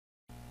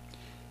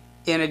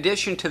In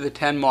addition to the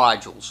 10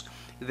 modules,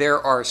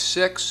 there are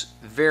 6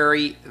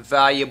 very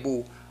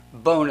valuable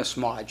bonus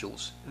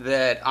modules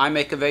that I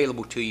make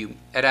available to you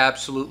at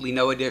absolutely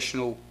no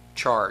additional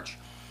charge.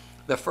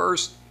 The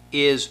first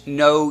is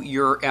Know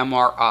Your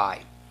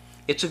MRI.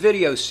 It's a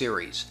video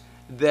series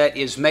that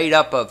is made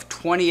up of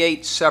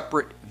 28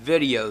 separate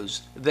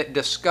videos that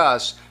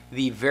discuss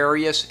the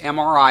various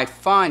MRI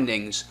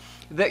findings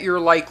that you're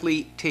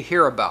likely to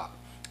hear about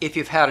if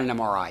you've had an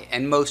MRI,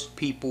 and most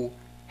people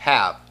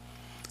have.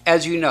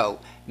 As you know,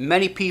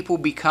 many people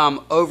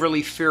become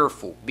overly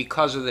fearful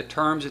because of the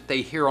terms that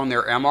they hear on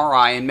their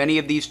MRI, and many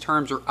of these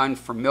terms are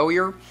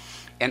unfamiliar,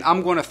 and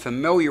I'm going to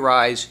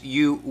familiarize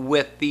you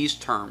with these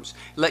terms,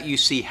 let you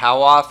see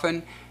how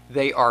often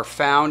they are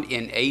found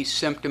in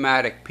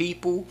asymptomatic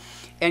people,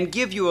 and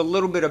give you a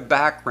little bit of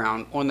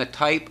background on the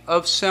type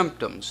of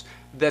symptoms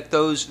that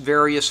those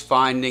various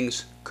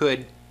findings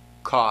could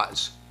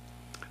cause.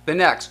 The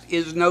next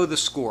is Know the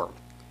Score.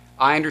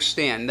 I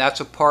understand that's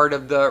a part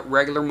of the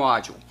regular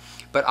module,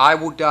 but I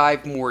will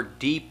dive more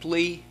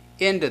deeply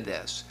into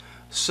this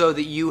so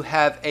that you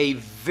have a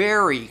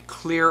very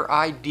clear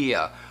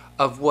idea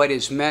of what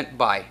is meant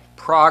by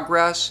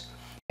progress,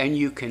 and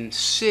you can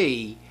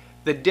see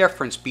the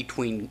difference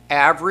between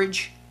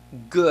average,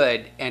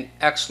 good, and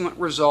excellent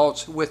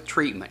results with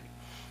treatment.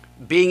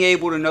 Being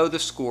able to know the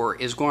score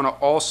is going to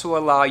also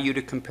allow you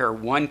to compare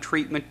one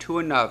treatment to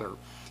another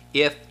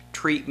if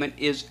treatment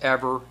is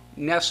ever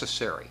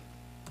necessary.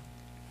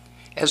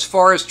 As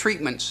far as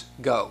treatments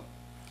go,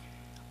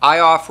 I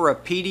offer a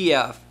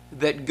PDF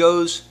that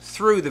goes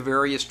through the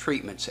various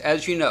treatments.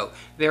 As you know,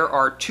 there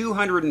are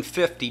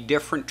 250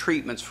 different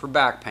treatments for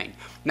back pain.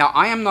 Now,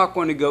 I am not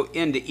going to go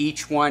into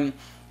each one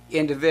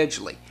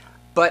individually,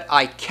 but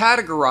I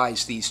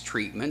categorize these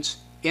treatments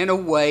in a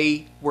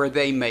way where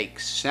they make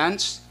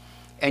sense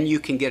and you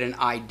can get an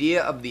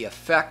idea of the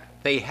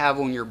effect they have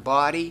on your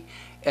body,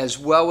 as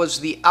well as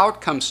the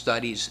outcome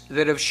studies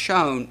that have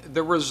shown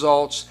the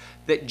results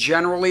that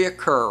generally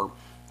occur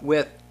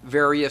with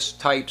various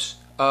types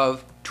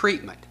of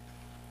treatment.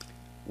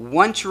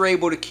 Once you're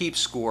able to keep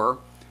score,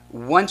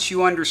 once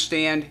you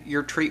understand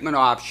your treatment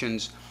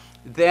options,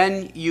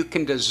 then you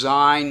can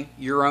design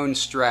your own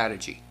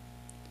strategy.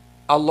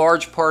 A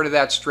large part of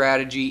that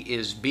strategy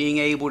is being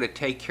able to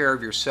take care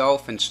of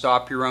yourself and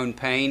stop your own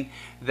pain.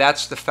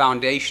 That's the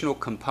foundational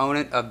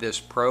component of this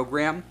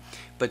program,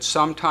 but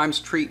sometimes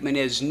treatment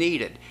is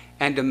needed,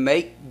 and to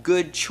make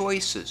good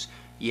choices,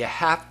 you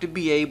have to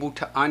be able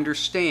to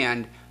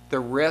understand the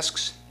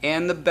risks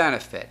and the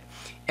benefit.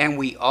 And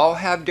we all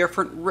have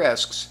different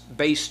risks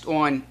based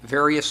on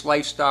various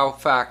lifestyle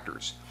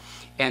factors.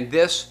 And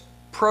this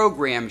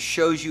program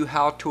shows you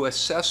how to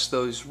assess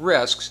those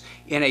risks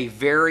in a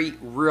very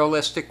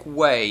realistic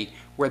way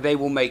where they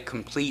will make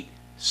complete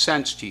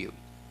sense to you.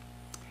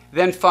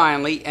 Then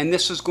finally, and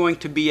this is going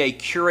to be a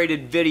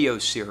curated video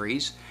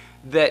series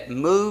that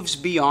moves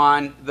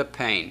beyond the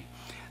pain.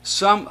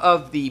 Some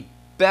of the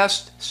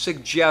best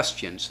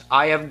suggestions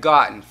I have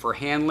gotten for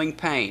handling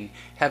pain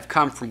have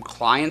come from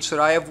clients that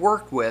I have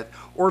worked with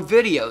or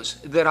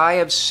videos that I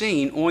have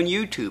seen on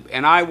YouTube,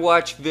 and I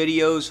watch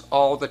videos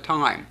all the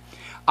time.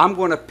 I'm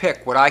going to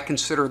pick what I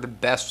consider the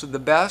best of the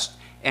best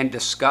and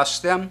discuss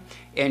them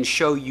and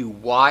show you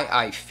why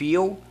I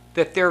feel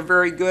that they're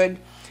very good,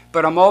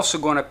 but I'm also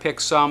going to pick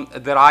some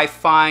that I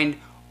find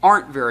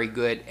aren't very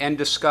good and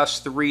discuss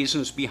the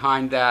reasons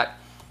behind that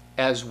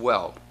as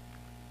well.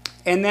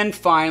 And then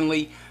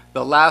finally,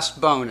 the last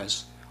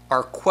bonus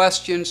are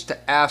questions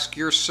to ask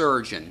your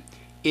surgeon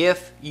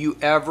if you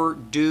ever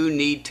do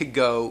need to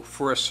go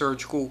for a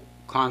surgical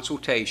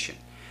consultation.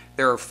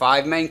 There are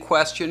 5 main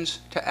questions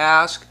to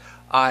ask.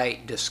 I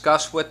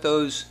discuss what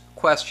those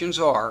questions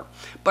are,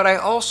 but I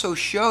also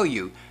show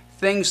you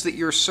things that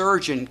your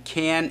surgeon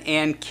can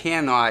and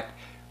cannot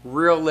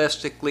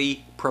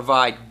realistically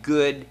provide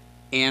good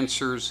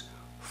answers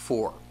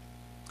for.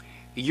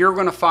 You're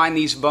going to find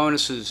these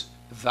bonuses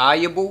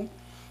valuable,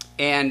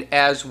 and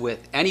as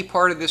with any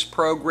part of this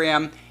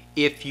program,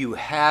 if you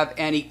have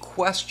any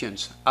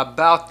questions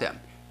about them,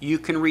 you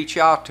can reach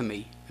out to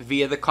me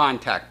via the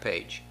contact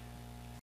page.